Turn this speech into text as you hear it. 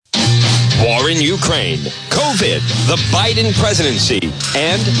war in Ukraine, COVID, the Biden presidency,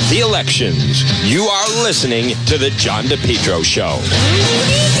 and the elections. You are listening to The John DePetro Show.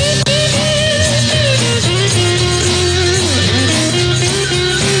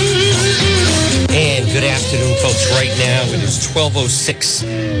 And good afternoon, folks. Right now, it is 12:06,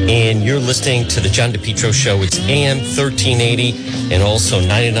 and you're listening to The John DePetro Show. It's AM 1380 and also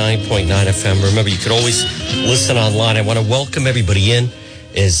 99.9 FM. Remember, you could always listen online. I want to welcome everybody in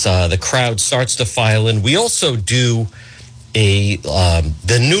as the crowd starts to file in. We also do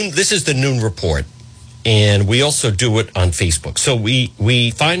this is the noon report, and we also do it on Facebook. So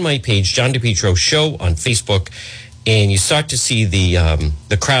we find my page, John DePetro Show, on Facebook, and you start to see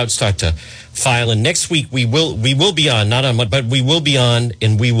the crowd start to file in. Next week we will be on, not on, but we will be on,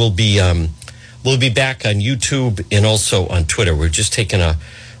 and we'll be back on YouTube and also on Twitter. We're just taking a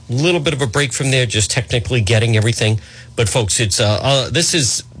little bit of a break from there, just technically getting everything. But folks, it's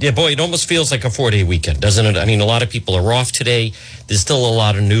it almost feels like a 4-day weekend, doesn't it? I mean, a lot of people are off today. There's still a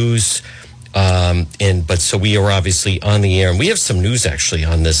lot of news, so we are obviously on the air, and we have some news actually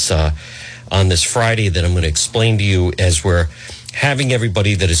on this Friday that I'm going to explain to you as we're having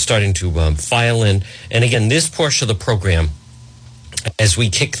everybody that is starting to file in. And again, this portion of the program, as we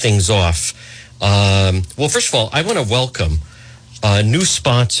kick things off, well, first of all, I want to welcome a new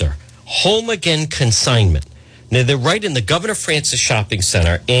sponsor, Home Again Consignment. Now, they're right in the Governor Francis Shopping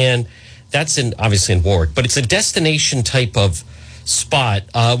Center, and that's obviously in Warwick, but it's a destination type of spot.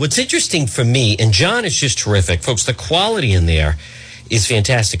 What's interesting for me, and John is just terrific, folks, the quality in there is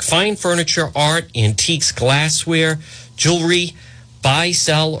fantastic. Fine furniture, art, antiques, glassware, jewelry, buy,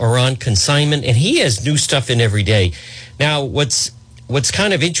 sell, or on consignment, and he has new stuff in every day. Now, what's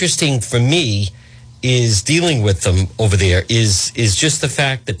kind of interesting for me is dealing with them over there is just the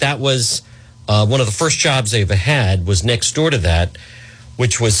fact that was one of the first jobs I ever had was next door to that,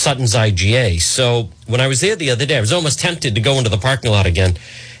 which was Sutton's IGA. So when I was there the other day, I was almost tempted to go into the parking lot again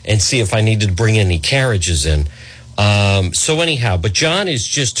and see if I needed to bring any carriages in. So anyhow, but John is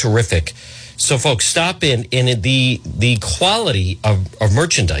just terrific. So folks, stop in, and the quality of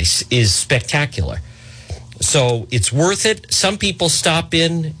merchandise is spectacular. So it's worth it. Some people stop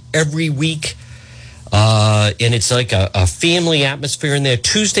in every week. And it's like a family atmosphere in there,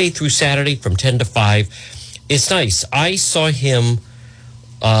 Tuesday through Saturday from 10 to 5. It's nice. I saw him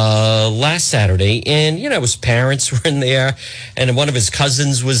last Saturday, and, his parents were in there, and one of his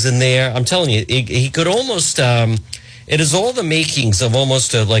cousins was in there. I'm telling you, he could almost, it is all the makings of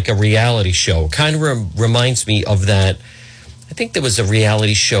almost like a reality show. Kind of reminds me of that. I think there was a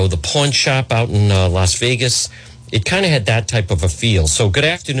reality show, The Pawn Shop out in Las Vegas. It kind of had that type of a feel. So good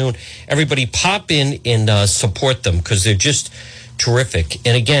afternoon, everybody. Pop in and support them because they're just terrific.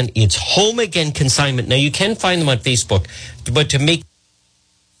 And again, it's Home Again Consignment. Now, you can find them on Facebook, but to make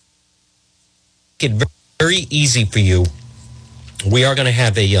it very easy for you, we are going to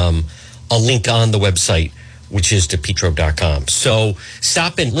have a link on the website, which is DePetro.com. So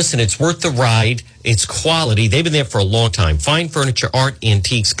stop in. Listen, it's worth the ride. It's quality. They've been there for a long time. Fine furniture, art,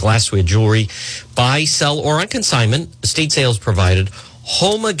 antiques, glassware, jewelry. Buy, sell, or on consignment. Estate sales provided.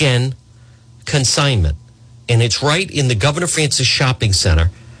 Home Again Consignment. And it's right in the Governor Francis Shopping Center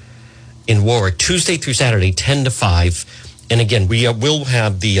in Warwick, Tuesday through Saturday, 10 to 5. And again, we will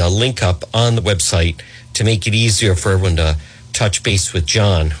have the link up on the website to make it easier for everyone to touch base with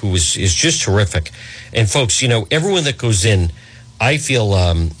John, who is just terrific. And folks, everyone that goes in, I feel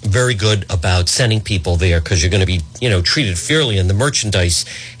very good about sending people there because you're going to be, treated fairly. And the merchandise,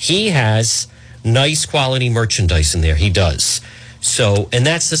 he has nice quality merchandise in there. He does. So, and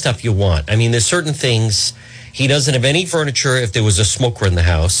that's the stuff you want. I mean, there's certain things. He doesn't have any furniture if there was a smoker in the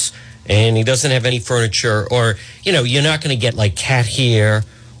house, and he doesn't have any furniture, or you're not going to get like cat hair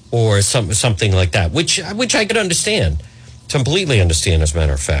or something like that, which I could understand, completely understand, as a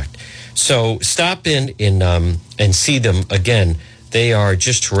matter of fact. So stop in and see them again. They are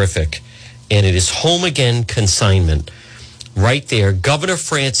just terrific. And it is Home Again Consignment right there, Governor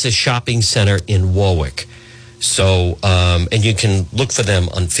Francis Shopping Center in Warwick. So, and you can look for them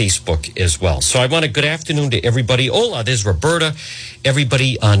on Facebook as well. So I want a good afternoon to everybody. Hola, there's Roberta.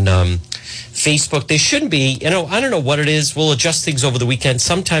 Everybody on Facebook. They shouldn't be, I don't know what it is. We'll adjust things over the weekend.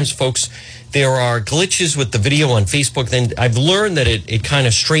 Sometimes, folks, there are glitches with the video on Facebook. Then I've learned that it kind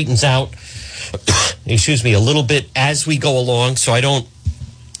of straightens out, excuse me, a little bit as we go along. So I don't,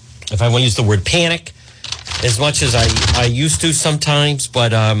 if I want to use the word panic, as much as I used to sometimes.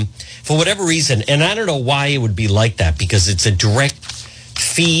 But for whatever reason, and I don't know why it would be like that, because it's a direct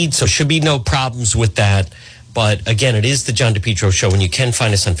feed, so should be no problems with that. But again, it is the John DePetro Show, and you can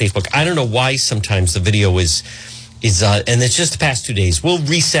find us on Facebook. I don't know why sometimes the video is and it's just the past 2 days. We'll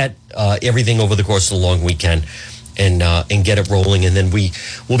reset everything over the course of the long weekend and get it rolling. And then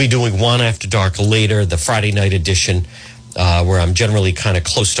we'll be doing One After Dark later, the Friday night edition, where I'm generally kind of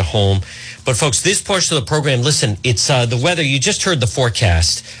close to home. But folks, this portion of the program, listen, it's the weather. You just heard the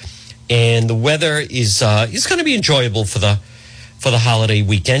forecast, and the weather is going to be enjoyable for the holiday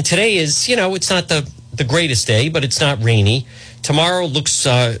weekend. Today is, it's not the greatest day, but it's not rainy. Tomorrow looks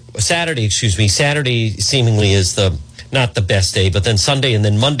Saturday seemingly is not the best day, but then Sunday and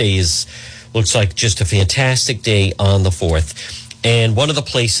then Monday looks like just a fantastic day on the 4th. And one of the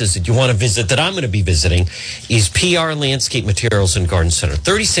places that you want to visit that I'm going to be visiting is PR Landscape Materials and Garden Center,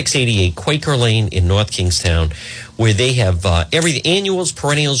 3688 Quaker Lane in North Kingstown, where they have everything, annuals,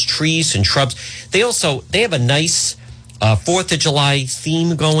 perennials, trees, and shrubs. They have a nice 4th of July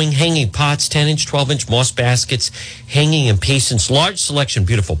theme going, hanging pots, 10-inch, 12-inch moss baskets, hanging impatiens, large selection,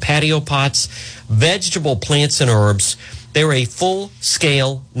 beautiful patio pots, vegetable plants and herbs. They're a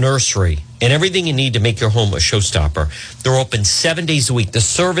full-scale nursery and everything you need to make your home a showstopper. They're open 7 days a week. The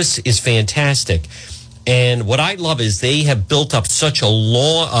service is fantastic. And what I love is they have built up such a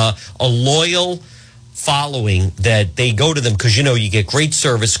loyal following that they go to them because, you get great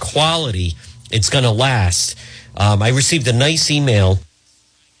service, quality. It's going to last. I received a nice email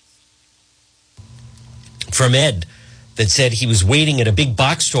from Ed that said he was waiting at a big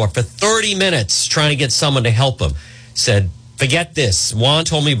box store for 30 minutes trying to get someone to help him. Said, forget this. Juan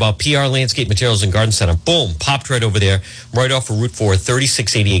told me about PR Landscape Materials and Garden Center. Boom, popped right over there, right off of Route 4,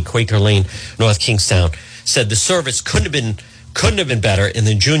 3688 Quaker Lane, North Kingstown. Said the service couldn't have been better, and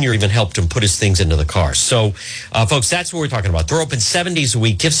then Junior even helped him put his things into the car. So, folks, that's what we're talking about. They're open 7 days a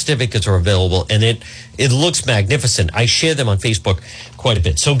week. Gift certificates are available, and it looks magnificent. I share them on Facebook quite a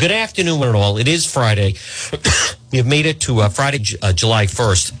bit. So good afternoon, one and all. It is Friday. We've made it to Friday, July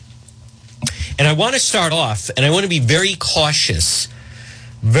 1st. And I want to start off, and I want to be very cautious,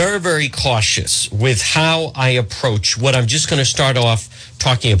 very, very cautious with how I approach what I'm just going to start off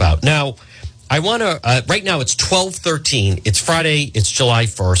talking about. Now, I want to, right now it's 12:13. It's Friday. It's July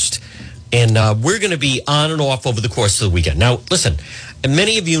 1st. And we're going to be on and off over the course of the weekend. Now, listen,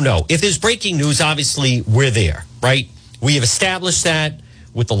 many of you know, if there's breaking news, obviously we're there, right? We have established that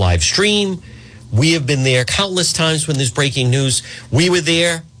with the live stream. We have been there countless times when there's breaking news. We were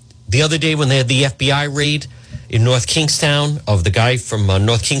there the other day when they had the FBI raid in North Kingstown of the guy from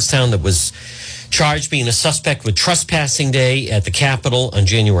North Kingstown that was charged being a suspect with trespassing day at the Capitol on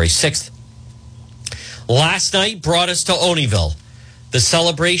January 6th. Last night brought us to Oneyville. The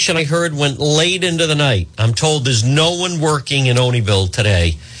celebration, I heard, went late into the night. I'm told there's no one working in Oneyville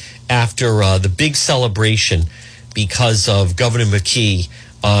today after the big celebration because of Governor McKee.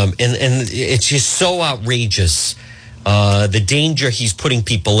 And it's just so outrageous, the danger he's putting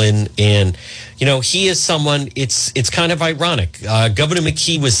people in. And, he is someone, it's kind of ironic. Governor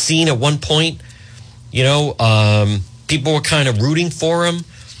McKee was seen at one point, people were kind of rooting for him.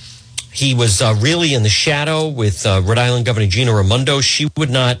 He was really in the shadow with Rhode Island Governor Gina Raimondo. She would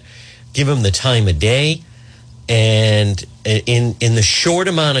not give him the time of day. And in the short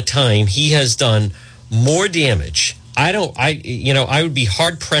amount of time, he has done more damage. I would be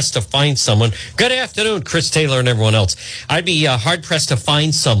hard pressed to find someone. Good afternoon, Chris Taylor and everyone else. I'd be hard pressed to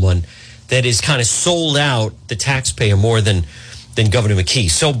find someone that is kind of sold out the taxpayer more than Governor McKee.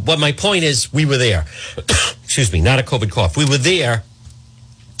 So, but my point is, we were there. Excuse me, not a COVID cough. We were there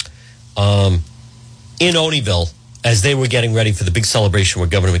in Oneyville as they were getting ready for the big celebration where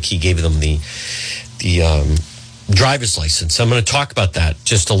Governor McKee gave them the driver's license. I'm going to talk about that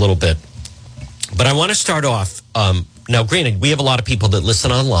just a little bit. But I want to start off. Now, granted, we have a lot of people that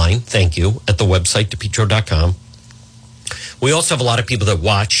listen online. Thank you. At the website, DePetro.com. We also have a lot of people that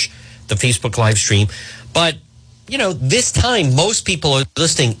watch the Facebook live stream. But, this time, most people are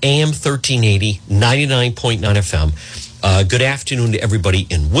listening AM 1380, 99.9 FM. Good afternoon to everybody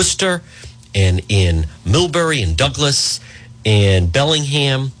in Worcester and in Millbury and Douglas and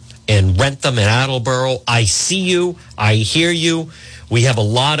Bellingham and Rentham and Attleboro. I see you. I hear you. We have a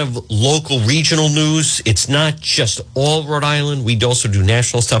lot of local regional news. It's not just all Rhode Island. We also do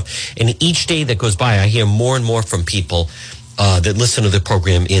national stuff. And each day that goes by, I hear more and more from people that listen to the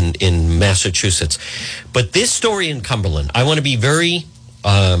program in Massachusetts. But this story in Cumberland, I want to be very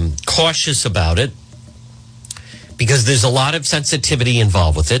cautious about it because there's a lot of sensitivity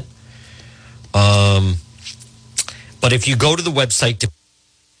involved with it. But if you go to the website,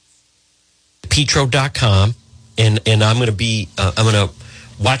 DePetro.com, and I'm going to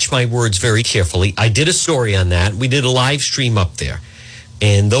watch my words very carefully. I did a story on that. We did a live stream up there.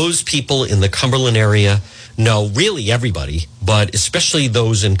 And those people in the Cumberland area know, really everybody, but especially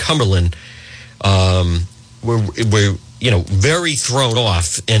those in Cumberland, were very thrown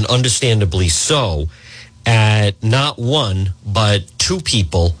off, and understandably so, at not one but two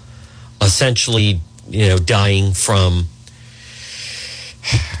people essentially dying from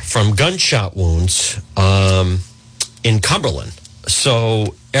gunshot wounds in Cumberland.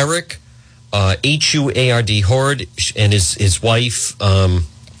 So Eric Huard Horde and his wife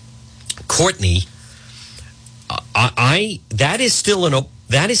Courtney, that is still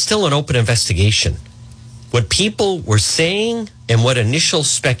an open investigation. What people were saying and what initial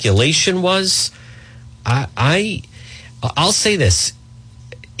speculation was, I'll say this: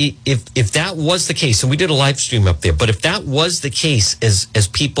 if that was the case, and we did a live stream up there, but if that was the case, as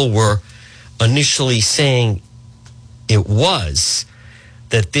people were initially saying it was,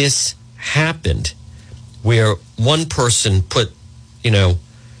 that this happened where one person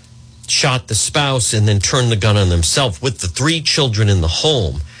shot the spouse and then turned the gun on themselves with the three children in the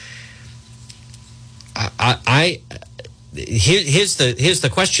home. Here's the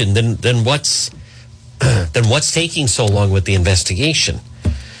question. Then what's taking so long with the investigation?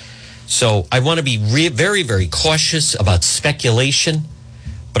 So I want to be very, very cautious about speculation,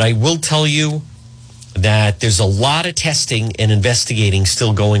 but I will tell you that there's a lot of testing and investigating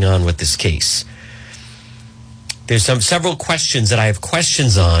still going on with this case. There's several questions that I have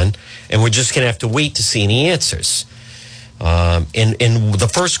questions on, and we're just going to have to wait to see any answers. And the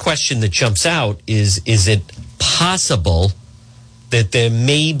first question that jumps out is it possible that there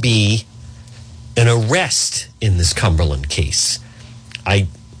may be an arrest in this Cumberland case?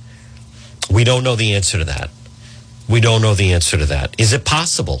 We don't know the answer to that. Is it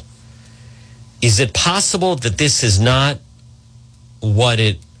possible? Is it possible that this is not what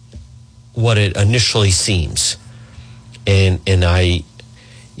it initially seems? And I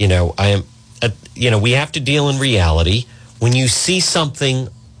am, we have to deal in reality. When you see something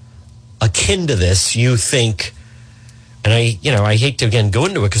akin to this, you think, and I hate to again go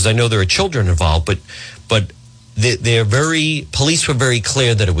into it because I know there are children involved, but police were very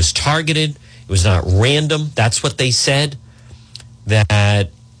clear that it was targeted. It was not random. That's what they said.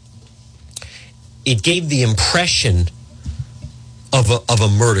 That it gave the impression of a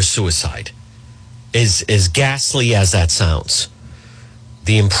murder-suicide, as ghastly as that sounds.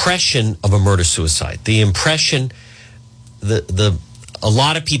 The impression of a murder-suicide. The impression, a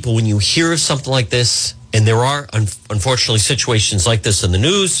lot of people, when you hear of something like this, and there are unfortunately situations like this in the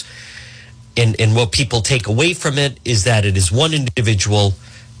news, and what people take away from it is that it is one individual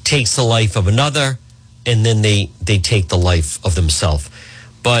takes the life of another, and then they take the life of themselves.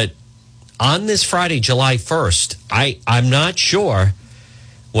 But on this Friday, July 1st, I'm not sure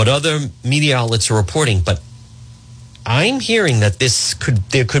what other media outlets are reporting, but I'm hearing that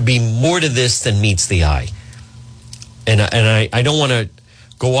there could be more to this than meets the eye. And I don't want to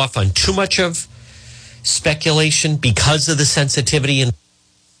go off on too much of speculation because of the sensitivity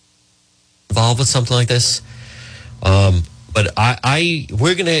involved with something like this. But I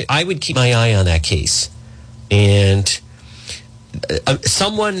would keep my eye on that case. And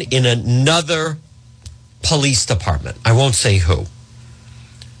someone in another police department, I won't say who,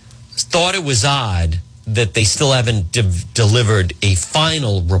 thought it was odd that they still haven't delivered a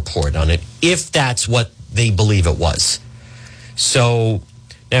final report on it, if that's what they believe it was. So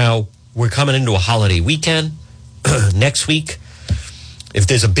now we're coming into a holiday weekend next week. If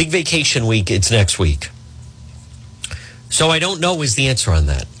there's a big vacation week, it's next week. So I don't know is the answer on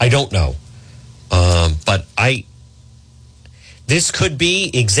that. I don't know. But this could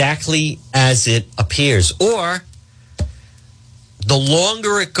be exactly as it appears. Or the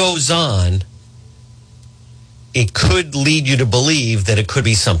longer it goes on, it could lead you to believe that it could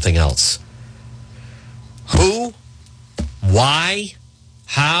be something else. Who? Why?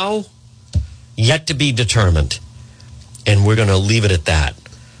 How? Yet to be determined. And we're going to leave it at that.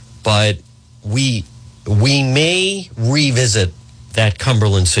 But we may revisit that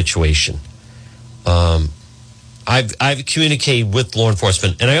Cumberland situation. I've communicated with law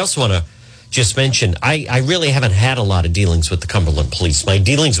enforcement, and I also want to just mention, I really haven't had a lot of dealings with the Cumberland police. My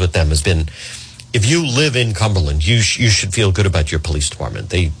dealings with them has been, if you live in Cumberland, you should feel good about your police department.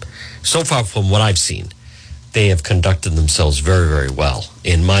 They, so far from what I've seen, they have conducted themselves very, very well.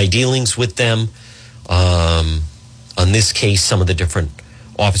 In my dealings with them, on this case, some of the different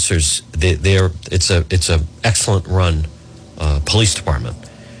officers, it's a excellent run police department.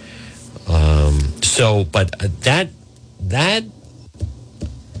 But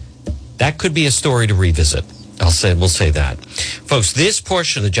that could be a story to revisit. We'll say that, folks. This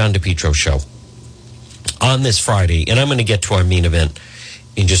portion of the John DePetro show on this Friday, and I'm going to get to our main event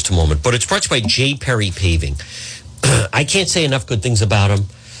in just a moment, but it's brought to you by J. Perry Paving. I can't say enough good things about them.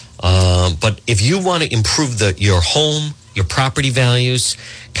 But if you want to improve your home, your property values,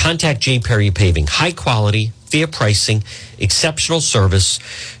 contact J. Perry Paving. High quality, fair pricing, exceptional service,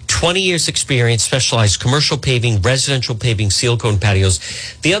 20 years experience, specialized commercial paving, residential paving, seal coat and patios.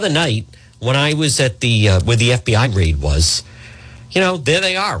 The other night, when I was at where the FBI raid was, there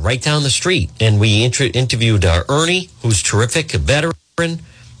they are, right down the street. And we interviewed Ernie, who's terrific, a veteran,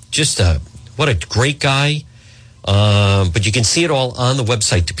 what a great guy. But you can see it all on the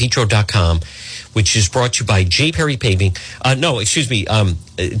website, DePetro.com, which is brought to you by J. Perry Paving.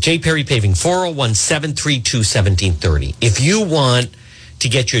 J. Perry Paving, 401-732-1730. If you want to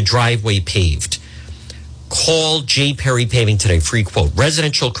get your driveway paved, call J. Perry Paving today. Free quote.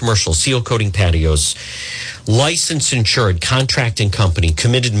 Residential, commercial, seal coating patios, licensed, insured, contracting company,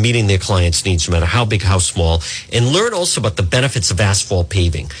 committed to meeting their clients' needs no matter how big, how small. And learn also about the benefits of asphalt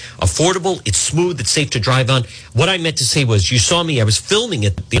paving. Affordable, it's smooth, it's safe to drive on. What I meant to say was, you saw me, I was filming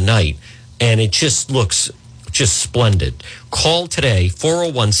it the night, and it just looks just splendid. Call today,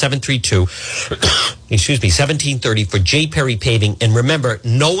 401-732-1730 for J. Perry Paving. And remember,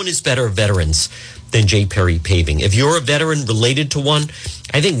 no one is better veterans than J. Perry Paving. If you're a veteran related to one,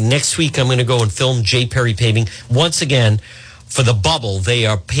 I think next week I'm going to go and film J. Perry Paving. Once again, for the bubble, they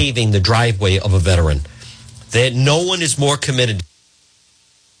are paving the driveway of a veteran. No one is more committed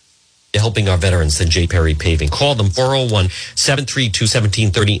to helping our veterans than J. Perry Paving. Call them,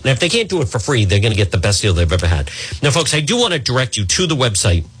 401-732-1730. And if they can't do it for free, they're going to get the best deal they've ever had. Now, folks, I do want to direct you to the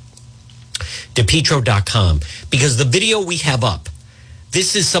website, DePetro.com, because the video we have up,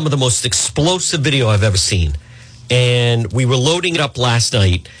 this is some of the most explosive video I've ever seen. And we were loading it up last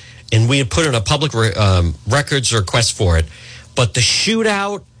night, and we had put in a public records request for it. But the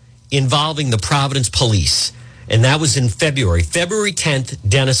shootout involving the Providence police, and that was in February 10th,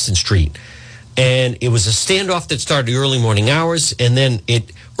 Denison Street. And it was a standoff that started early morning hours, and then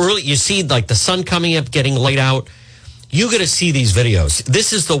you see like the sun coming up, getting laid out. You got to see these videos.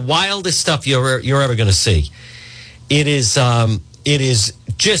 This is the wildest stuff you're ever going to see. It is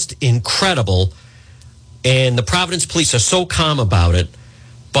just incredible. And the Providence police are so calm about it.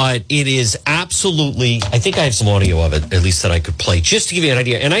 But it is absolutely, I think I have some audio of it, at least that I could play, just to give you an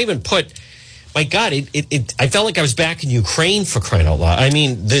idea. And I even put, my God, I felt like I was back in Ukraine, for crying out loud. I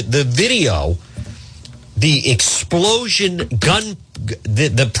mean, the video, the explosion,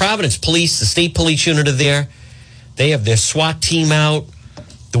 the Providence police, the state police unit are there. They have their SWAT team out.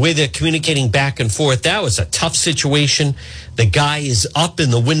 The way they're communicating back and forth, that was a tough situation. The guy is up in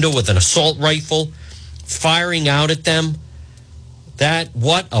the window with an assault rifle, firing out at them.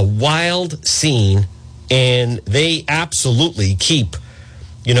 What a wild scene. And they absolutely keep,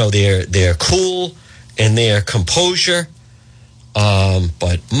 their cool and their composure.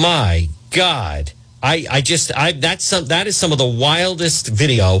 But my God, that is some of the wildest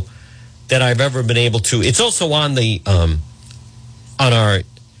video that I've ever been able to. It's also on on our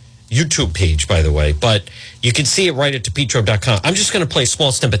YouTube page, by the way, but you can see it right at DePetro.com. I'm just going to play a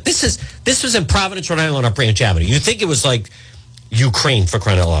small snippet. This was in Providence, Rhode Island on Branch Avenue. You'd think it was like Ukraine, for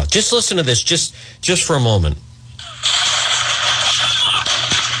crying out loud. Just listen to this, just for a moment.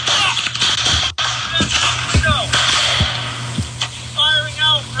 Firing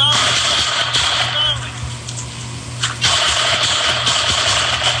out, bro.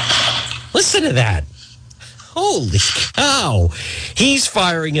 Listen to that. Holy cow. He's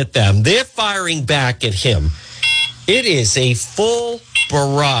firing at them. They're firing back at him. It is a full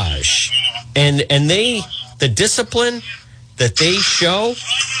barrage. And the discipline that they show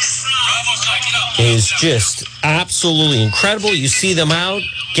is just absolutely incredible. You see them out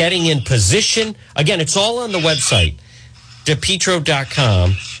getting in position. Again, it's all on the website,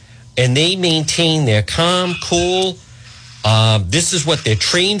 DePetro.com, and they maintain their calm, cool. This is what they're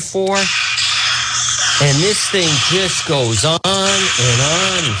trained for. And this thing just goes on and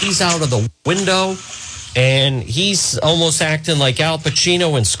on. He's out of the window, and he's almost acting like Al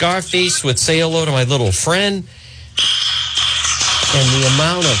Pacino in Scarface with "Say Hello to My Little Friend." And the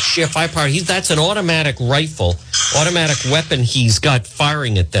amount of sheer firepower, that's an automatic rifle, automatic weapon he's got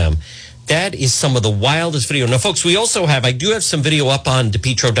firing at them. That is some of the wildest video. Now, folks, I do have some video up on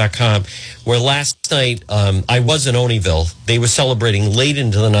DePetro.com where last night I was in Oneyville. They were celebrating late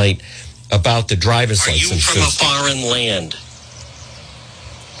into the night about the driver's license. Are you from a foreign land?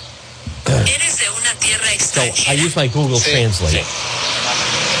 So I use my Google Translate.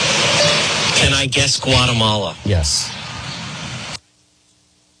 Can I guess Guatemala? Yes.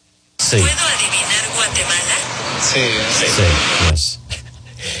 Sí. Yes.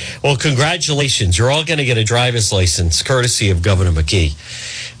 Well, congratulations. You're all going to get a driver's license courtesy of Governor McKee.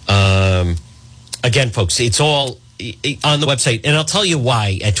 Again, folks, it's all on the website, and I'll tell you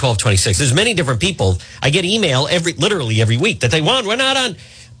why at 12:26. There's many different people. I get email literally every week that they want. We're not on.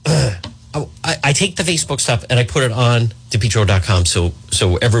 I take the Facebook stuff and I put it on DePetro.com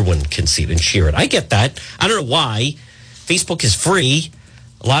so everyone can see it and share it. I get that. I don't know why. Facebook is free.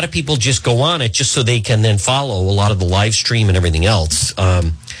 A lot of people just go on it just so they can then follow a lot of the live stream and everything else.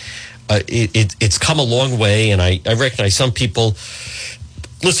 It's come a long way, and I recognize some people.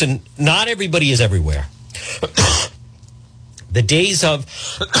 Listen, not everybody is everywhere. The days of,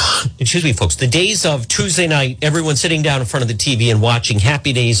 excuse me, folks, the days of Tuesday night, everyone sitting down in front of the TV and watching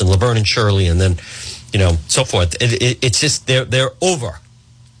Happy Days and Laverne and Shirley and then, so forth. It's just, they're over.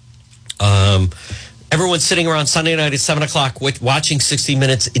 Everyone's sitting around Sunday night at 7 o'clock watching 60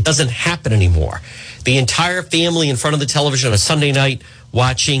 Minutes. It doesn't happen anymore. The entire family in front of the television on a Sunday night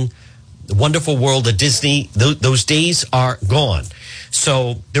watching The Wonderful World of Disney, those days are gone.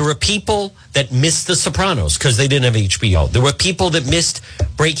 So there were people that missed The Sopranos because they didn't have HBO. There were people that missed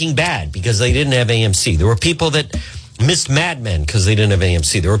Breaking Bad because they didn't have AMC. There were people that missed Mad Men because they didn't have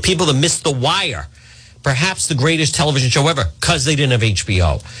AMC. There were people that missed The Wire, perhaps the greatest television show ever, because they didn't have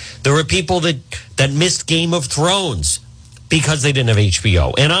HBO. There were people that missed Game of Thrones because they didn't have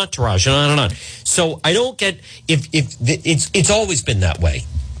HBO, and Entourage, and on and on. So I don't get if it's always been that way.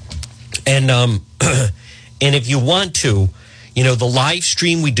 And and if you want to, the live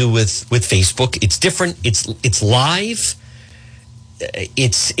stream we do with Facebook, it's different. It's live.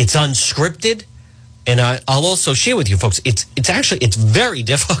 It's unscripted. And I'll also share with you folks, it's very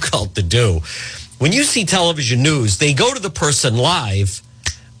difficult to do. When you see television news, they go to the person live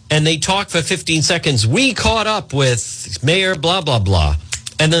and they talk for 15 seconds. We caught up with Mayor blah, blah, blah.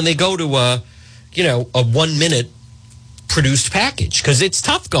 And then they go to a 1 minute produced package because it's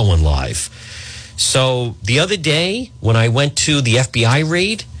tough going live. So the other day when I went to the FBI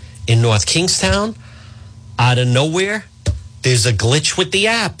raid in North Kingstown, out of nowhere, there's a glitch with the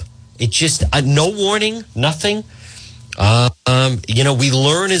app. It just, no warning, nothing. We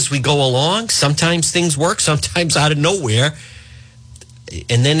learn as we go along. Sometimes things work, sometimes out of nowhere.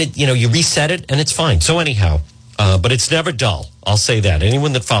 And then, you reset it and it's fine. So anyhow, but it's never dull. I'll say that.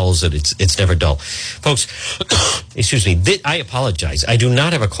 Anyone that follows it, it's never dull. Folks, excuse me, I apologize. I do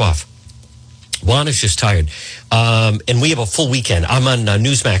not have a cough. Juana's just tired. And we have a full weekend. I'm on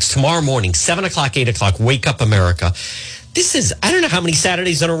Newsmax tomorrow morning, 7 o'clock, 8 o'clock, Wake Up America. I don't know how many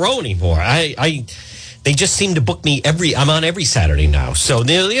Saturdays in a row anymore. They just seem to book me I'm on every Saturday now. So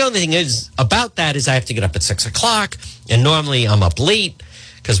the only thing is about that is I have to get up at 6 o'clock. And normally I'm up late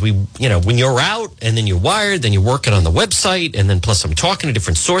because when you're out and then you're wired, then you're working on the website. And then plus I'm talking to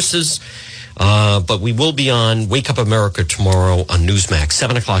different sources. But we will be on Wake Up America tomorrow on Newsmax,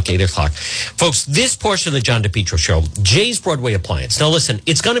 7 o'clock, 8 o'clock. Folks, this portion of the John DePetro Show, Jay's Broadway Appliance. Now, listen,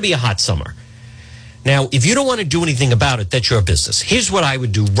 it's going to be a hot summer. Now, if you don't want to do anything about it, that's your business. Here's what I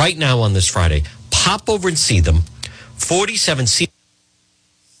would do right now on this Friday. Pop over and see them. 47 Cedar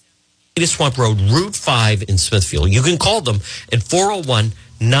Swamp Road, Route 5 in Smithfield. You can call them at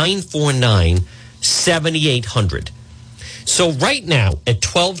 401-949-7800. So right now at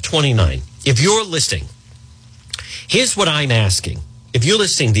 12:29, if you're listening, here's what I'm asking. If you're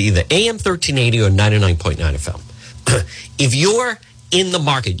listening to either AM 1380 or 99.9 FM, if you're in the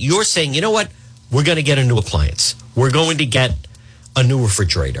market, you're saying, you know what, we're going to get a new appliance. We're going to get a new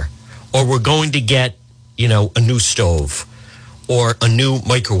refrigerator, or we're going to get, a new stove, or a new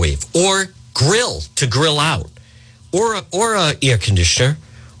microwave, or grill to grill out, or a air conditioner,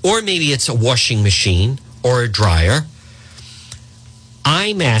 or maybe it's a washing machine or a dryer.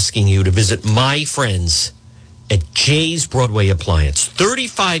 I'm asking you to visit my friends at Jay's Broadway Appliance.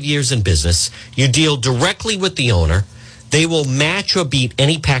 35 years in business. You deal directly with the owner. They will match or beat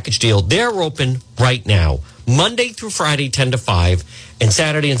any package deal. They're open right now, Monday through Friday, 10 to 5, and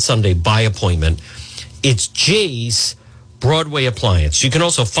Saturday and Sunday by appointment. It's Jay's Broadway Appliance. You can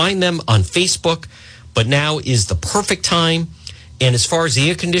also find them on Facebook, but now is the perfect time. And as far as the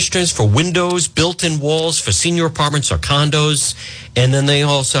air conditioners for windows, built-in walls for senior apartments or condos, and then they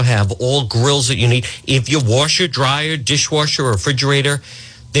also have all grills that you need. If your washer, dryer, dishwasher, or refrigerator,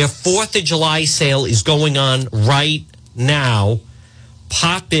 their 4th of July sale is going on right now.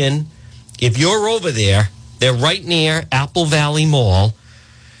 Pop in. If you're over there, they're right near Apple Valley Mall.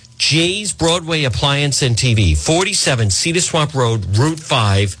 Jay's Broadway Appliance and TV, 47 Cedar Swamp Road, Route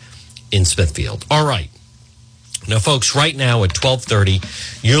 5 in Smithfield. All right. Now, folks, right now at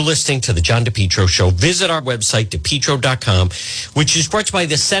 12:30, you're listening to the John DePetro Show. Visit our website, DePetro.com, which is brought to you by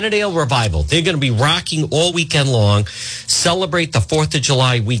the Centerdale Revival. They're going to be rocking all weekend long. Celebrate the 4th of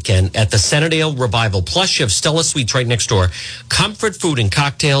July weekend at the Centerdale Revival. Plus, you have Stella Suites right next door. Comfort Food and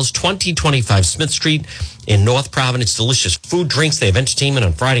Cocktails, 2025 Smith Street in North Providence. Delicious food, drinks. They have entertainment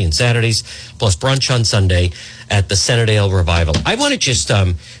on Friday and Saturdays, plus brunch on Sunday at the Centerdale Revival. I want to just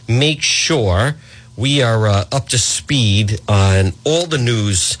make sure we are up to speed on all the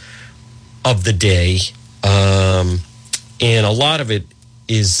news of the day. And a lot of it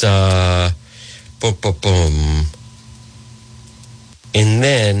is boom, boom, boom. And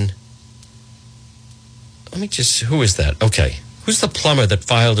then, let me just, who is that? Okay. Who's the plumber that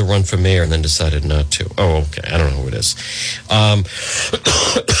filed to run for mayor and then decided not to? Oh, okay. I don't know who it is. I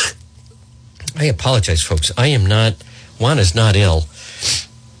apologize, folks. I am not, Juan is not ill.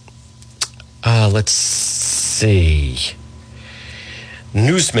 Let's see.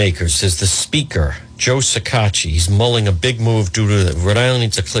 Newsmakers is the speaker, Joe Sacacci. He's mulling a big move due to Rhode Island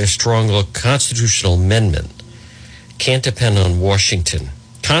needs a clear, strong constitutional amendment. Can't depend on Washington.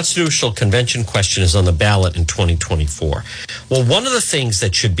 Constitutional convention question is on the ballot in 2024. Well, one of the things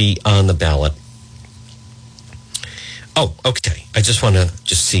that should be on the ballot. Oh, okay. I just want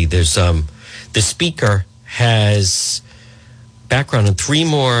to see. There's the speaker has background in 3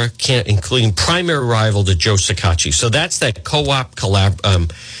 more, including primary rival to Joe Sacacci. So that's that co-op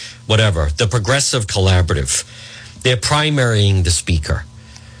the Progressive Collaborative. They're primarying the speaker,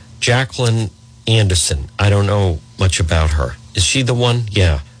 Jacqueline Anderson. I don't know much about her. Is she the one?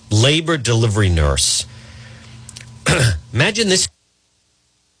 Yeah. Labor delivery nurse. Imagine this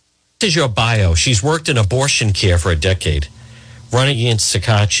is your bio. She's worked in abortion care for a decade, running against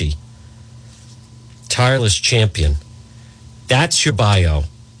Sacacci. Tireless champion. That's your bio.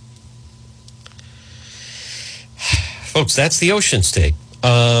 Folks, that's the Ocean State.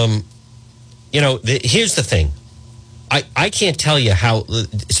 Here's the thing. I can't tell you how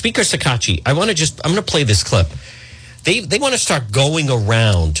Speaker Sacacci, I'm going to play this clip. They want to start going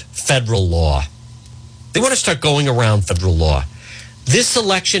around federal law. This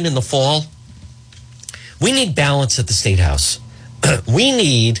election in the fall, we need balance at the State House. We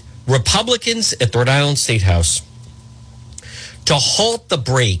need Republicans at the Rhode Island State House to halt the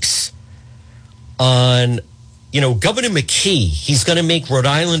brakes on, Governor McKee. He's going to make Rhode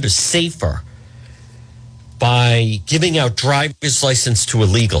Islanders safer by giving out driver's license to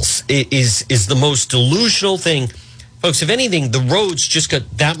illegals. It is the most delusional thing. Folks, if anything, the roads just got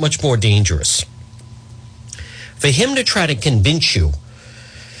that much more dangerous. For him to try to convince you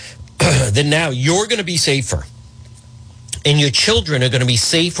that now you're going to be safer and your children are going to be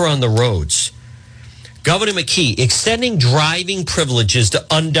safer on the roads. Governor McKee extending driving privileges to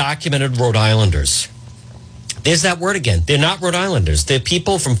undocumented Rhode Islanders. There's that word again. They're not Rhode Islanders. They're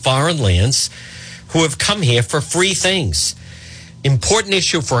people from foreign lands who have come here for free things. Important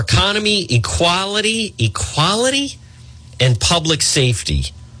issue for economy, equality, and public safety.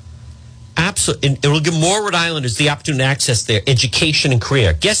 Absolutely. It will give more Rhode Islanders the opportunity to access their education and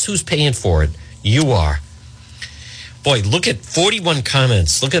career. Guess who's paying for it? You are. Boy, look at 41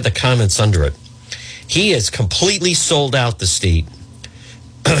 comments. Look at the comments under it. He has completely sold out the state.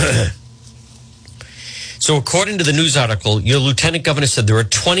 So according to the news article, your lieutenant governor said there are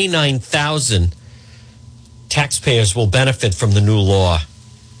 29,000 taxpayers will benefit from the new law.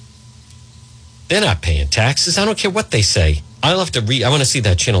 They're not paying taxes. I don't care what they say. I'll have to read. I want to see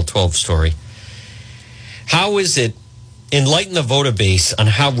that Channel 12 story. How is it enlighten the voter base on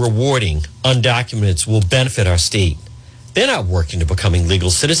how rewarding undocumented will benefit our state? They're not working to becoming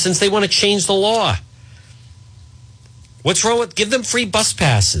legal citizens. They want to change the law. What's wrong with give them free bus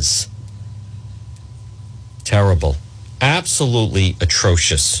passes? Terrible. Absolutely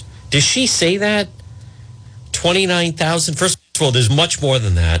atrocious. Did she say that? 29,000? First of all, there's much more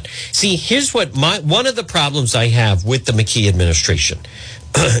than that. See, here's what one of the problems I have with the McKee administration,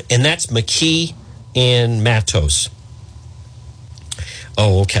 and that's McKee and Matos.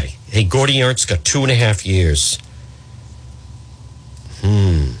 Oh, okay. Hey, Gordy Ernst got 2.5 years.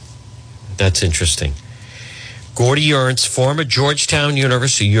 That's interesting. Gordy Ernst, former Georgetown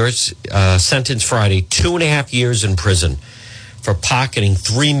University, sentenced Friday, 2.5 years in prison for pocketing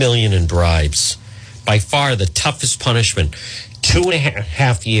 $3 million in bribes. By far the toughest punishment.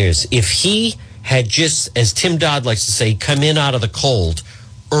 2.5 years. If he had just, as Tim Dodd likes to say, come in out of the cold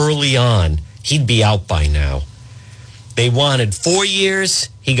early on, he'd be out by now. They wanted 4 years.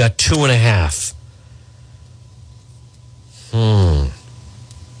 He got 2.5.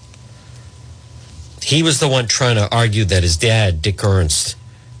 He was the one trying to argue that his dad, Dick Ernst,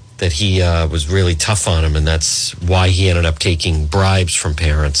 that he was really tough on him, and that's why he ended up taking bribes from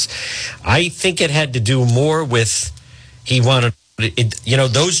parents. I think it had to do more with he wanted it. You know,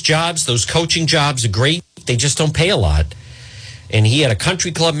 those jobs, those coaching jobs are great. They just don't pay a lot. And he had a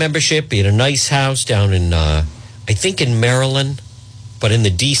country club membership. He had a nice house down in, I think in Maryland, but in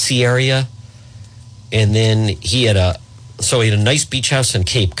the D.C. area. And then he had a nice beach house in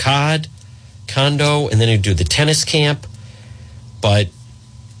Cape Cod, condo, and then he'd do the tennis camp. But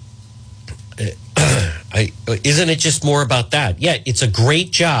isn't it just more about that? Yeah, it's a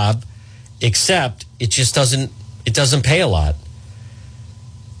great job, except it just doesn't pay a lot.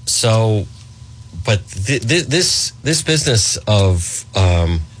 So, but this business of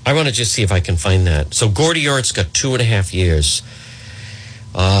I want to just see if I can find that. So Gordy Ort's got 2.5 years.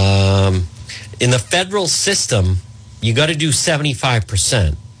 In the federal system, you got to do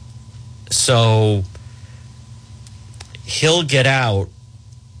 75%. So he'll get out.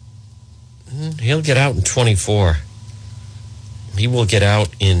 He'll get out in 24. He will get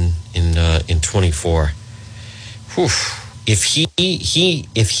out in 24. Whew. If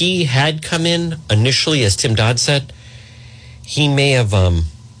he had come in initially, as Tim Dodd said, he may have.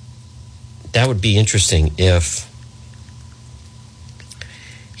 That would be interesting if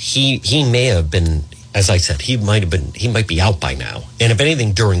he may have been. As I said, he might be out by now. And if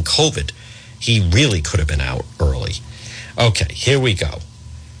anything, during COVID, he really could have been out early. Okay, here we go.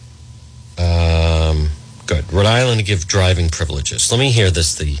 Good. Rhode Island to give driving privileges. Let me hear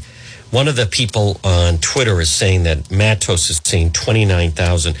this. One of the people on Twitter is saying that Matos is saying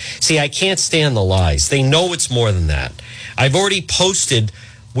 29,000. See, I can't stand the lies. They know it's more than that. I've already posted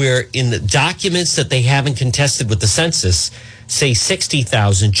where in the documents that they haven't contested with the census say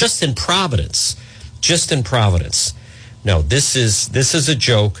 60,000 just in Providence. Just in Providence. No, this is a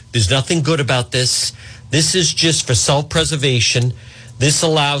joke. There's nothing good about this. This is just for self-preservation. This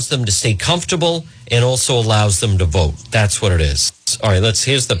allows them to stay comfortable and also allows them to vote. That's what it is. All right,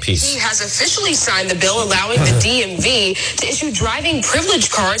 here's the piece. He has officially signed the bill allowing the DMV to issue driving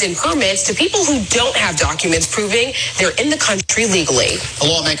privilege cards and permits to people who don't have documents proving they're in the country legally. The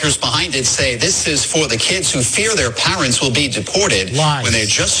lawmakers behind it say this is for the kids who fear their parents will be deported when they're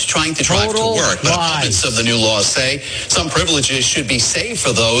just trying to drive to work. But opponents of the new law say some privileges should be saved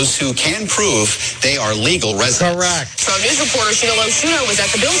for those who can prove they are legal residents. Correct. So news reporter Sheena Loshuna was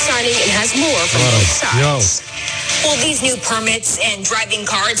at the bill signing and has more from both sides. Well, these new permits and driving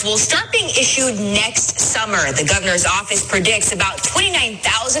cards will start being issued next summer. The governor's office predicts about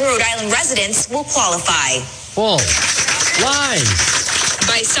 29,000 Rhode Island residents will qualify. Full lies.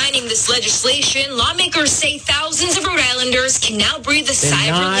 By signing this legislation, lawmakers say thousands of Rhode Islanders can now breathe a sigh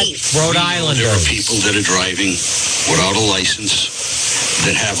of relief. Rhode Islanders. There are people that are driving without a license,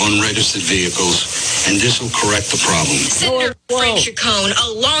 that have unregistered vehicles, and this will correct the problem. Senator Frank Chacon, a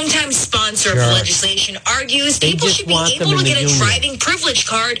longtime sponsor of the legislation, argues people should be able to get a driving privilege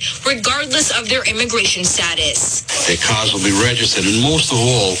card regardless of their immigration status. Their cars will be registered, and most of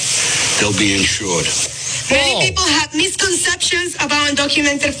all, they'll be insured. Many people have misconceptions about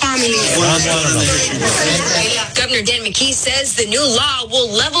undocumented families. Governor Dan McKee says the new law will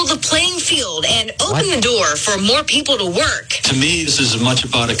level the playing field and open the door for more people to work. To me, this is as much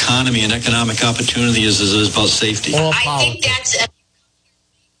about economy and economic opportunity as it is about safety. I think that's an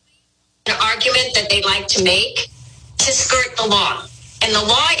argument that they like to make to skirt the law. And the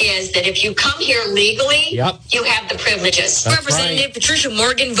law is that if you come here legally, you have the privileges. Representative Patricia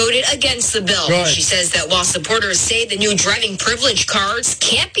Morgan voted against the bill. Good. She says that while supporters say the new driving privilege cards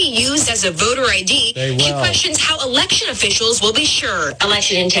can't be used as a voter ID, she questions how election officials will be sure.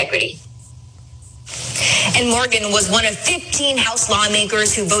 Election integrity. And Morgan was one of 15 House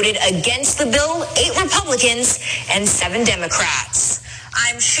lawmakers who voted against the bill, 8 Republicans and 7 Democrats.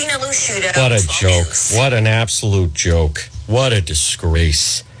 I'm Sheena Lushuda. What a joke. What an absolute joke. What a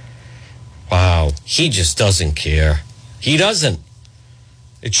disgrace. Wow. He just doesn't care. He doesn't.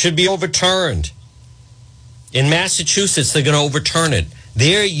 It should be overturned. In Massachusetts, they're going to overturn it.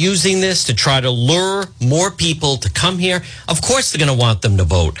 They're using this to try to lure more people to come here. Of course, they're going to want them to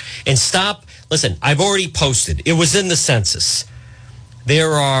vote. And stop. Listen, I've already posted. It was in the census.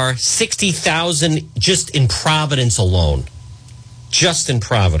 There are 60,000 just in Providence alone. Just in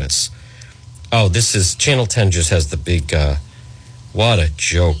Providence. Oh, this is Channel 10 just has the big, what a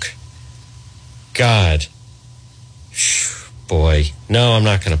joke. God. Boy. No, I'm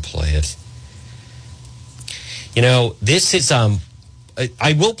not going to play it. You know, this is, I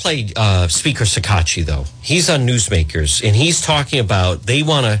will play Speaker Sakachi, though. He's on Newsmakers, and he's talking about they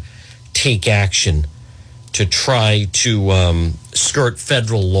want to take action to try to skirt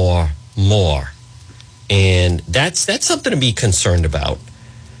federal law more. And that's something to be concerned about.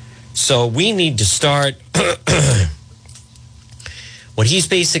 So we need to start. What he's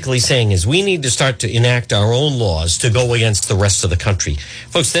basically saying is we need to start to enact our own laws to go against the rest of the country.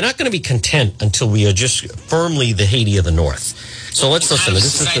 Folks, they're not going to be content until we are just firmly the Haiti of the North. So let's listen. This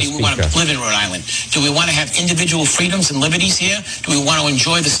is the speaker. We want to live in Rhode Island. Do we want to have individual freedoms and liberties here? Do we want to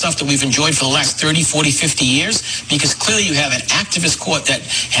enjoy the stuff that we've enjoyed for the last 30, 40, 50 years? Because clearly you have an activist court that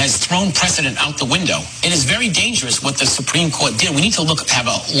has thrown precedent out the window. It is very dangerous what the Supreme Court did. We need to have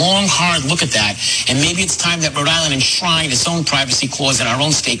a long, hard look at that. And maybe it's time that Rhode Island enshrined its own privacy clause in our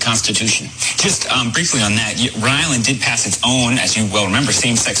own state constitution. Just briefly on that, Rhode Island did pass its own, as you well remember,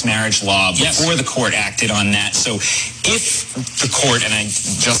 same-sex marriage law before the court acted on that. So if the court, and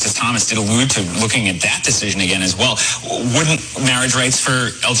Justice Thomas did allude to looking at that decision again as well, wouldn't marriage rights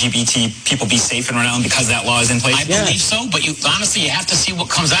for LGBT people be safe in Rhode Island because that law is in place? I believe so, but honestly, you have to see what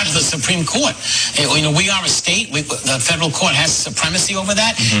comes out of the Supreme Court. We are a state. The federal court has supremacy over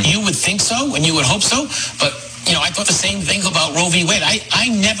that. Mm-hmm. You would think so, and you would hope so, but I thought the same thing about Roe v. Wade. I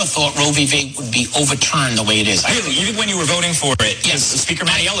never thought Roe v. Wade would be overturned the way it is. Really? Even when you were voting for it? Yes. Speaker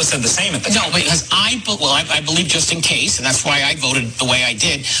Mattiello said the same at the time. No, because I believe just in case, and that's why I voted the way I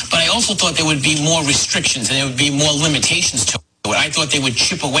did, but I also thought there would be more restrictions and there would be more limitations to it. I thought they would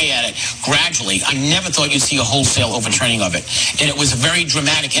chip away at it gradually. I never thought you'd see a wholesale overturning of it. And it was very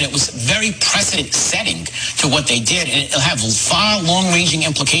dramatic, and it was very precedent-setting to what they did, and it'll have far long-ranging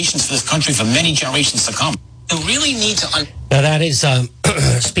implications for this country for many generations to come. Really need to now that is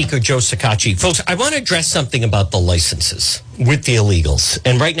Speaker Joe Sacacci. Folks, I want to address something about the licenses with the illegals.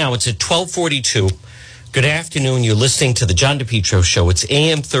 And right now it's at 12:42. Good afternoon. You're listening to the John DePetro Show. It's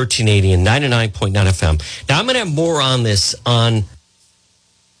AM 1380 and 99.9 FM. Now I'm going to have more on this on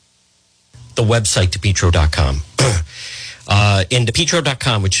the website, DePetro.com. In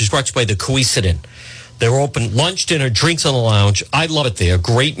DePetro.com, which is brought to you by the Coincident. They're open lunch, dinner, drinks on the lounge. I love it there.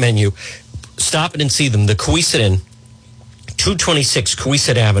 Great menu. Stop it and see them. The Coincident, 226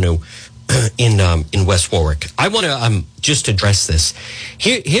 Coincident Avenue in West Warwick. I want to just address this.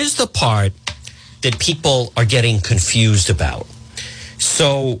 Here's the part that people are getting confused about.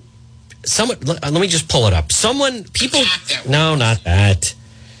 So, let me just pull it up. No, not that.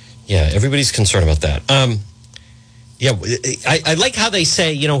 Yeah, everybody's concerned about that. I like how they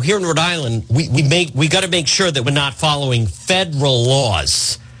say, here in Rhode Island, we got to make sure that we're not following federal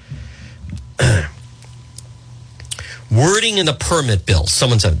laws. Wording in the permit bill.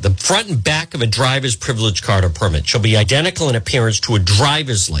 Someone said the front and back of a driver's privilege card or permit shall be identical in appearance to a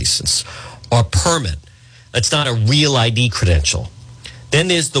driver's license or permit. That's not a real ID credential. Then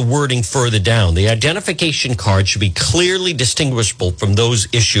there's the wording further down. The identification card should be clearly distinguishable from those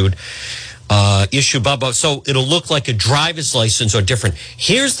issued above. So it'll look like a driver's license or different.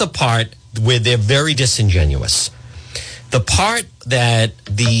 Here's the part where they're very disingenuous. The part that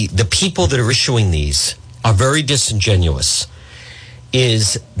the people that are issuing these are very disingenuous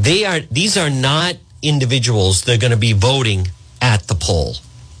is these are not individuals that are going to be voting at the poll.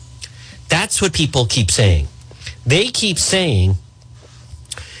 That's what people keep saying. They keep saying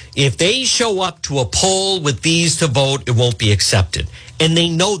if they show up to a poll with these to vote, it won't be accepted. And they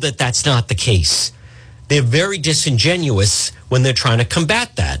know that that's not the case. They're very disingenuous when they're trying to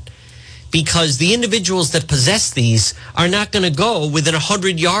combat that. Because the individuals that possess these are not going to go within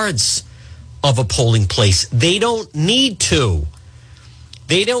 100 yards of a polling place. They don't need to.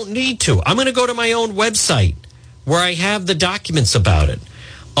 They don't need to. I'm going to go to my own website where I have the documents about it.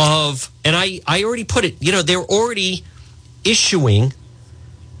 And I already put it, they're already issuing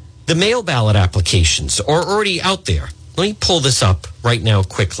the mail ballot applications are already out there. Let me pull this up right now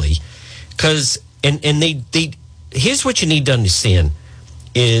quickly. Because, and they here's what you need to understand.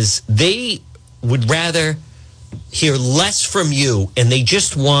 Is they would rather hear less from you, and they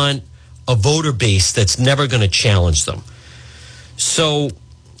just want a voter base that's never going to challenge them. So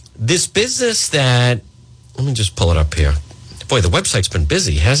this business that, let me just pull it up here. Boy, the website's been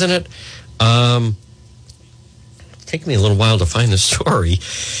busy, hasn't it? It's taken me a little while to find the story.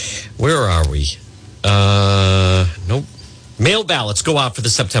 Where are we? Nope. Mail ballots go out for the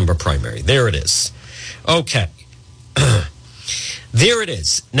September primary. There it is. Okay. There it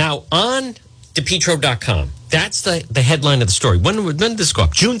is. Now, on DePetro.com, that's the headline of the story. When did this go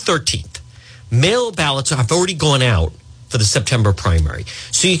up? June 13th. Mail ballots have already gone out for the September primary.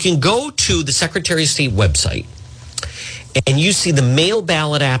 So you can go to the Secretary of State website, and you see the mail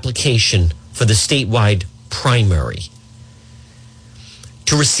ballot application for the statewide primary.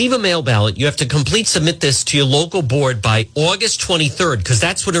 To receive a mail ballot, you have to submit this to your local board by August 23rd, because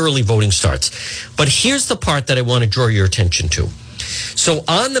that's when early voting starts. But here's the part that I want to draw your attention to. So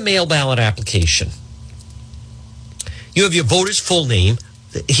on the mail ballot application, you have your voter's full name,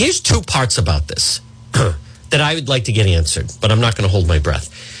 here's two parts about this that I would like to get answered, but I'm not going to hold my breath.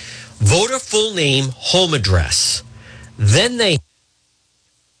 Voter full name, home address. Then they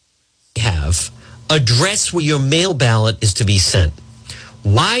have address where your mail ballot is to be sent.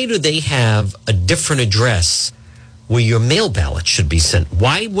 Why do they have a different address where your mail ballot should be sent?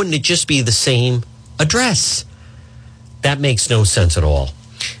 Why wouldn't it just be the same address? That makes no sense at all.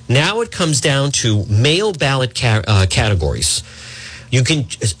 Now it comes down to mail ballot categories. You can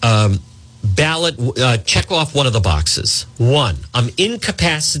check off one of the boxes. 1, I'm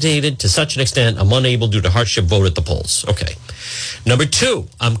incapacitated to such an extent I'm unable due to hardship vote at the polls. Okay. Number 2,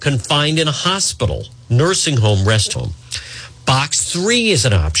 I'm confined in a hospital, nursing home, rest home. Box 3 is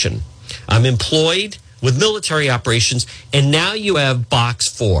an option. I'm employed with military operations. And now you have box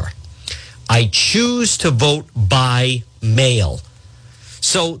 4. I choose to vote by mail.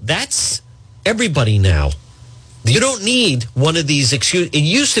 So that's everybody now. You don't need one of these excuses. It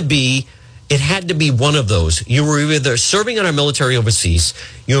used to be, it had to be one of those. You were either serving in our military overseas,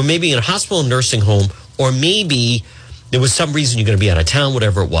 you were maybe in a hospital, nursing home, or maybe there was some reason you're going to be out of town,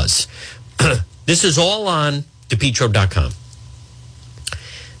 whatever it was. This is all on DePetro.com.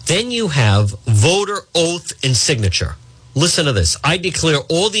 Then you have voter oath and signature. Listen to this. I declare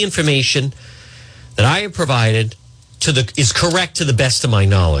all the information that I have provided is correct to the best of my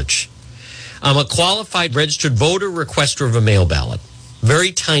knowledge. I'm a qualified registered voter requester of a mail ballot.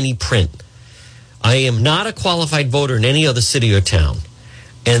 Very tiny print. I am not a qualified voter in any other city or town.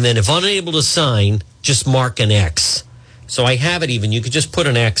 And then if unable to sign, just mark an X. So I have it even. You could just put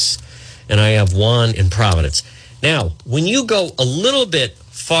an X, and I have one in Providence. Now, when you go a little bit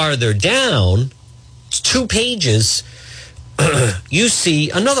farther down, it's 2 pages, you see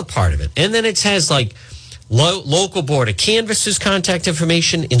another part of it. And then it has like local board of canvassers contact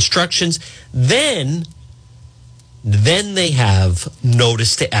information, instructions. Then they have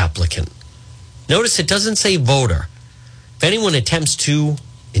notice to applicant. Notice it doesn't say voter. If anyone attempts to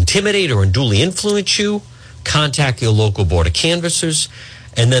intimidate or unduly influence you, contact your local board of canvassers.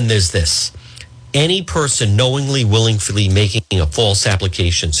 And then there's this. Any person knowingly, willingly making a false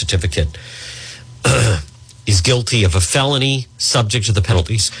application certificate is guilty of a felony subject to the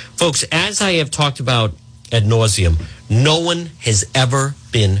penalties. Folks, as I have talked about ad nauseum, no one has ever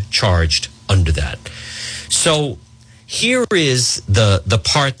been charged under that. So here is the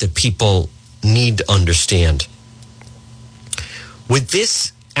part that people need to understand. With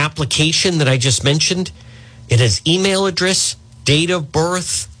this application that I just mentioned, it has email address, date of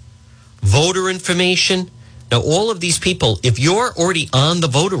birth, voter information. Now, all of these people, if you're already on the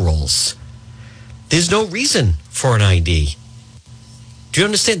voter rolls, there's no reason for an ID. Do you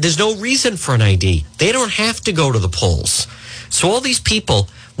understand? There's no reason for an ID. They don't have to go to the polls. So all these people,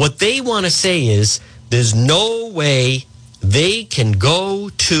 what they want to say is there's no way they can go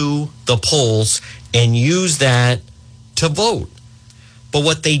to the polls and use that to vote. But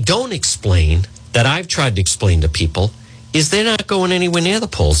what they don't explain, that I've tried to explain to people, is they're not going anywhere near the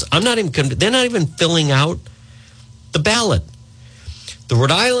polls. They're not even filling out the ballot. The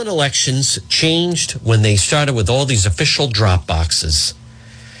Rhode Island elections changed when they started with all these official drop boxes.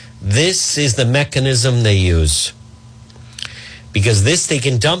 This is the mechanism they use. Because they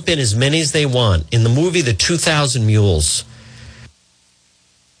can dump in as many as they want. In the movie The 2,000 Mules,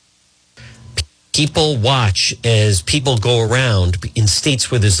 people watch as people go around in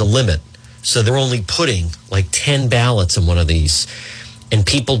states where there's a limit. So they're only putting like 10 ballots in one of these. And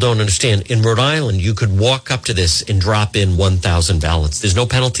people don't understand. In Rhode Island, you could walk up to this and drop in 1,000 ballots. There's no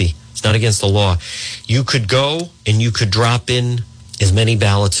penalty. It's not against the law. You could go and you could drop in as many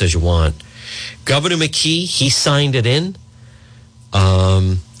ballots as you want. Governor McKee, he signed it in.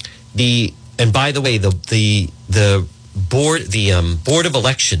 And by the way, the Board of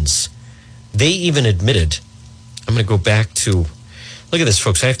Elections, they even admitted. I'm going to go back to. Look at this,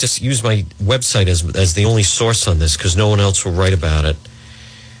 folks. I have to use my website as the only source on this because no one else will write about it.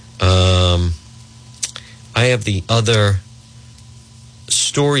 I have the other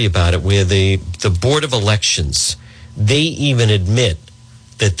story about it where the Board of Elections, they even admit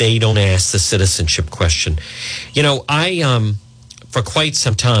that they don't ask the citizenship question. You know, for quite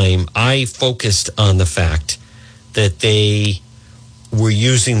some time, I focused on the fact that they were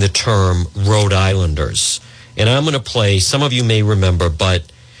using the term Rhode Islanders. And I'm going to play, some of you may remember, but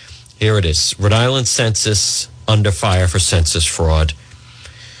here it is. Rhode Island census under fire for census fraud.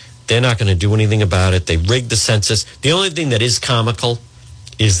 They're not going to do anything about it. They rigged the census. The only thing that is comical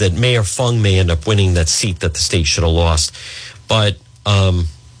is that Mayor Fung may end up winning that seat that the state should have lost. But the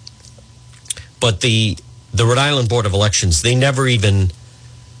Rhode Island Board of Elections, they never even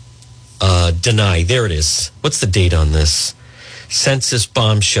deny. There it is. What's the date on this? census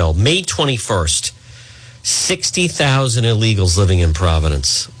bombshell. May 21st, 60,000 illegals living in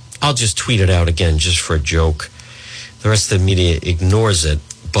Providence. I'll just tweet it out again just for a joke. The rest of the media ignores it.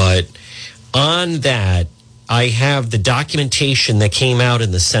 But on that, I have the documentation that came out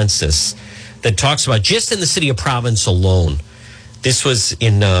in the census that talks about just in the city of Providence alone. This was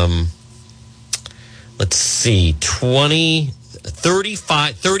in,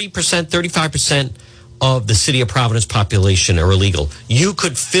 35% of the city of Providence population are illegal. You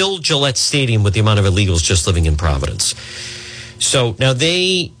could fill Gillette Stadium with the amount of illegals just living in Providence. So now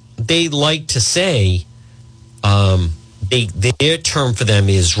they like to say their term for them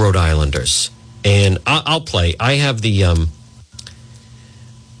is Rhode Islanders. And I'll play. I have the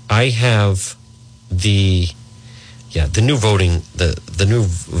new voting the new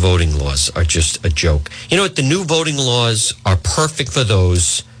voting laws are just a joke. You know what? The new voting laws are perfect for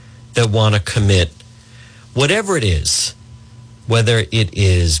those that want to commit whatever it is, whether it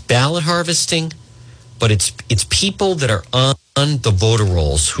is ballot harvesting, but it's people that are on the voter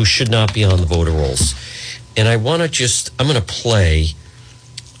rolls who should not be on the voter rolls. And I'm going to play.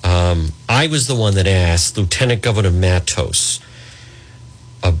 I was the one that asked Lieutenant Governor Matos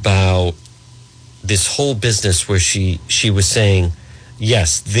about this whole business where she was saying,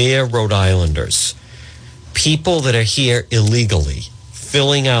 yes, they're Rhode Islanders. People that are here illegally,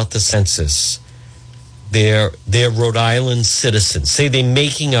 filling out the census, they're Rhode Island citizens. Say they're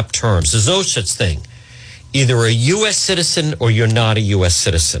making up terms. There's no such thing. Either a U.S. citizen or you're not a U.S.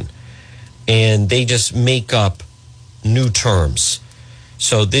 citizen. And they just make up new terms.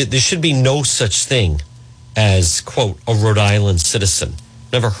 So there should be no such thing as, quote, a Rhode Island citizen.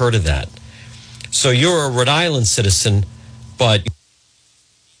 Never heard of that. So you're a Rhode Island citizen, but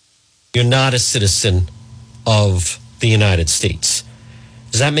you're not a citizen of the United States.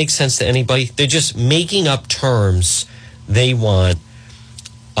 Does that make sense to anybody? They're just making up terms they want.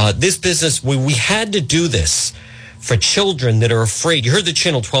 This business, we had to do this for children that are afraid. You heard the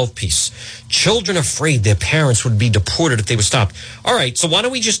Channel 12 piece. Children afraid their parents would be deported if they were stopped. All right, so why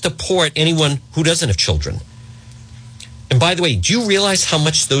don't we just deport anyone who doesn't have children? And by the way, do you realize how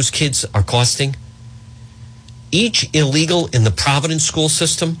much those kids are costing? Each illegal in the Providence school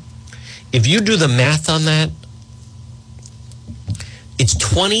system, if you do the math on that, it's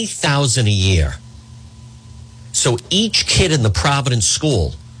 $20,000 a year. So each kid in the Providence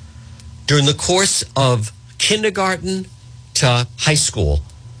school, during the course of kindergarten to high school,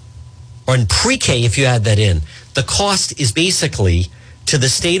 or in pre-K if you add that in, the cost is basically to the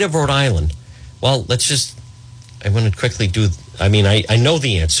state of Rhode Island. Well, I want to quickly I know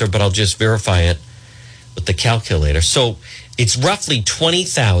the answer, but I'll just verify it with the calculator. So it's roughly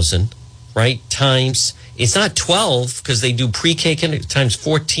 20,000, right? Times, it's not 12 because they do pre-K times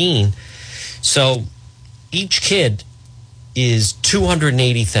 14. So each kid is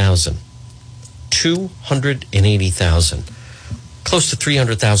 280,000. 280,000. Close to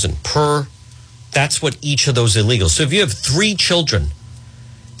 300,000 per. That's what each of those illegals. So if you have 3 children,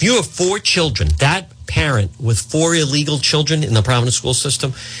 if you have 4 children, that parent with 4 illegal children in the Providence school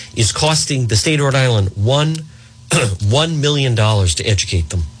system is costing the state of Rhode Island $1 million to educate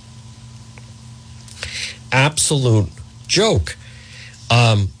them. Absolute joke.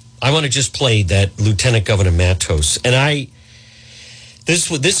 I want to just play that Lieutenant Governor Matos. And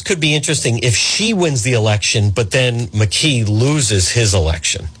this could be interesting if she wins the election, but then McKee loses his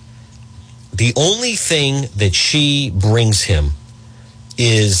election. The only thing that she brings him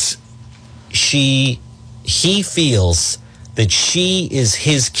is he feels that she is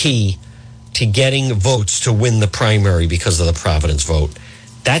his key to getting votes to win the primary because of the Providence vote.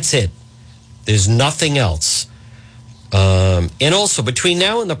 That's it. There's nothing else. And also, between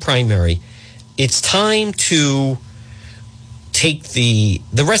now and the primary, it's time to take the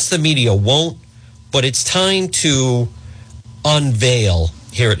rest of the media won't, but it's time to unveil.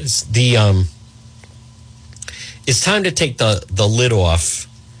 Here it is. It's time to take the lid off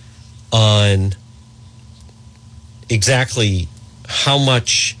on exactly how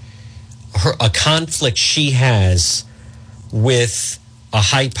much a conflict she has with a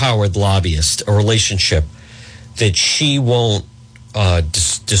high-powered lobbyist, a relationship that she won't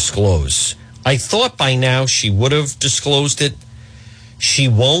disclose. I thought by now she would have disclosed it. She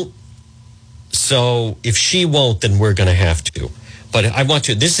won't. So if she won't, then we're going to have to. But I want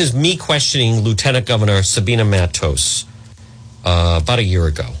to. This is me questioning Lieutenant Governor Sabina Matos about a year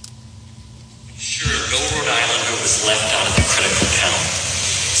ago. Sure, no Rhode Islander was left out of the critical count.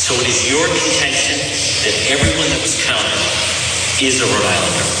 So it is your contention that everyone that was counted is a Rhode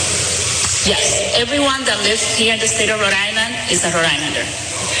Islander? Yes, everyone that lives here in the state of Rhode Island is a Rhode Islander.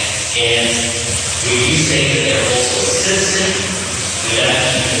 And will you say that they're also a citizen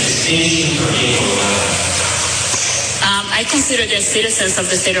I consider them citizens of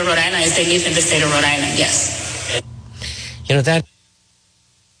the state of Rhode Island as they live in the state of Rhode Island, yes. You know,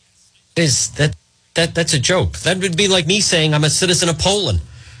 that's a joke. That would be like me saying I'm a citizen of Poland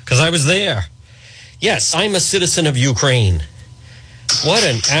because I was there. Yes, I'm a citizen of Ukraine. What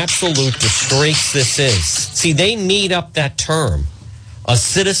an absolute disgrace this is. See, they made up that term, a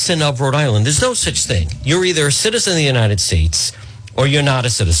citizen of Rhode Island. There's no such thing. You're either a citizen of the United States or you're not a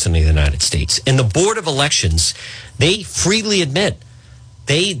citizen of the United States. And the Board of Elections, they freely admit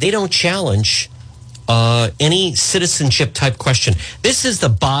they don't challenge any citizenship type question. This is the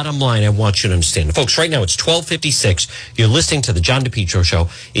bottom line I want you to understand. Folks, right now it's 12:56. You're listening to the John DePetro Show.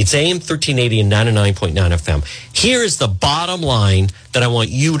 It's AM 1380 and 99.9 FM. Here is the bottom line that I want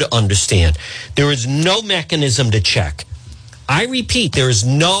you to understand. There is no mechanism to check. I repeat, there is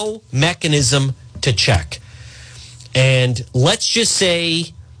no mechanism to check. And let's just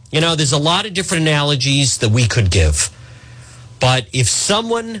say, there's a lot of different analogies that we could give. But if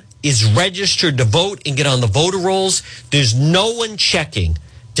someone is registered to vote and get on the voter rolls, there's no one checking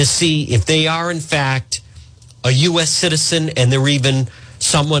to see if they are, in fact, a U.S. citizen and they're even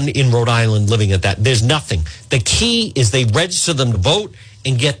someone in Rhode Island living at that. There's nothing. The key is they register them to vote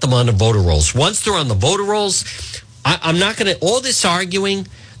and get them on the voter rolls. Once they're on the voter rolls, I'm not going to, all this arguing,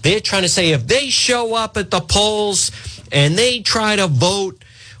 they're trying to say if they show up at the polls and they try to vote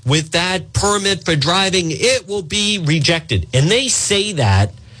with that permit for driving, it will be rejected. And they say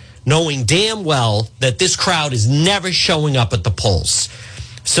that knowing damn well that this crowd is never showing up at the polls.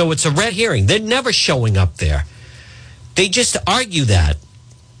 So it's a red herring. They're never showing up there. They just argue that.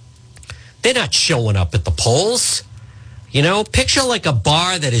 They're not showing up at the polls. Picture like a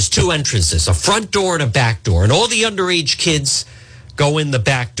bar that has two entrances, a front door and a back door, and all the underage kids go in the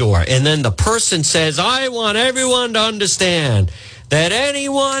back door. And then the person says, I want everyone to understand that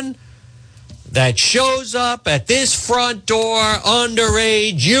anyone that shows up at this front door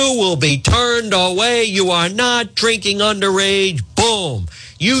underage, you will be turned away. You are not drinking underage. Boom.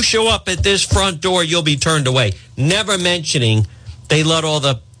 You show up at this front door, you'll be turned away. Never mentioning they let all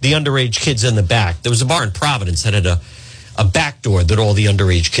the underage kids in the back. There was a bar in Providence that had a back door that all the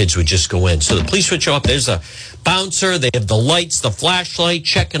underage kids would just go in. So the police would show up. There's a bouncer. They have the lights, the flashlight,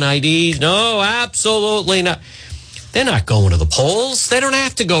 checking IDs. No, absolutely not. They're not going to the polls. They don't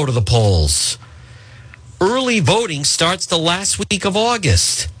have to go to the polls. Early voting starts the last week of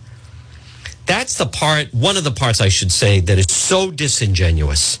August. That's the part, one of the parts I should say, that is so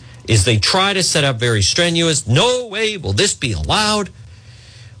disingenuous, is they try to set up very strenuous, no way will this be allowed.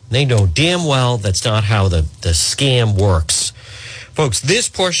 They know damn well that's not how the scam works. Folks, this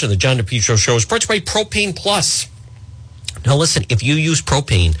portion of the John DePetro Show is brought to you by Propane Plus. Now listen, if you use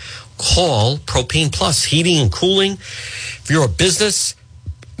propane, call Propane Plus Heating and Cooling. If you're a business,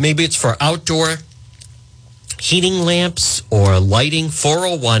 maybe it's for outdoor heating lamps or lighting,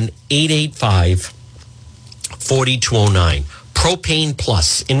 401-885-4209. Propane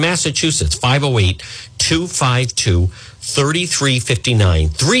Plus in Massachusetts,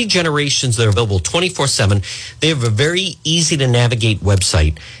 508-252-3359. 3 generations that are available 24/7. They have a very easy to navigate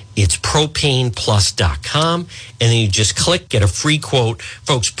website. It's propaneplus.com. And then you just click, get a free quote.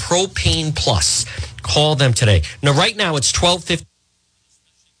 Folks, Propane Plus. Call them today. Now, right now, it's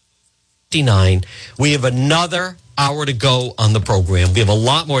 12:59. We have another hour to go on the program. We have a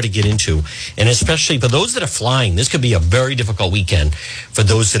lot more to get into. And especially for those that are flying, this could be a very difficult weekend for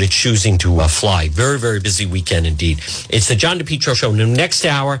those that are choosing to fly. Very, very busy weekend indeed. It's the John DePetro Show. The next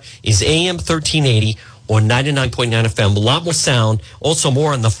hour is AM 1380 or 99.9 FM. A lot more sound. Also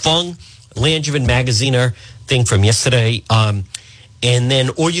more on the Fung Langevin Magaziner thing from yesterday. And then,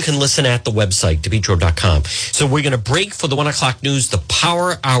 or you can listen at the website, DePetro.com. So we're going to break for the 1 o'clock news. The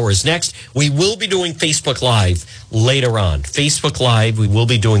Power Hour is next. We will be doing Facebook Live later on. Facebook Live, we will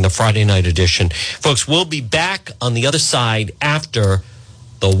be doing the Friday night edition. Folks, we'll be back on the other side after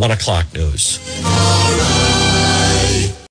the 1 o'clock news.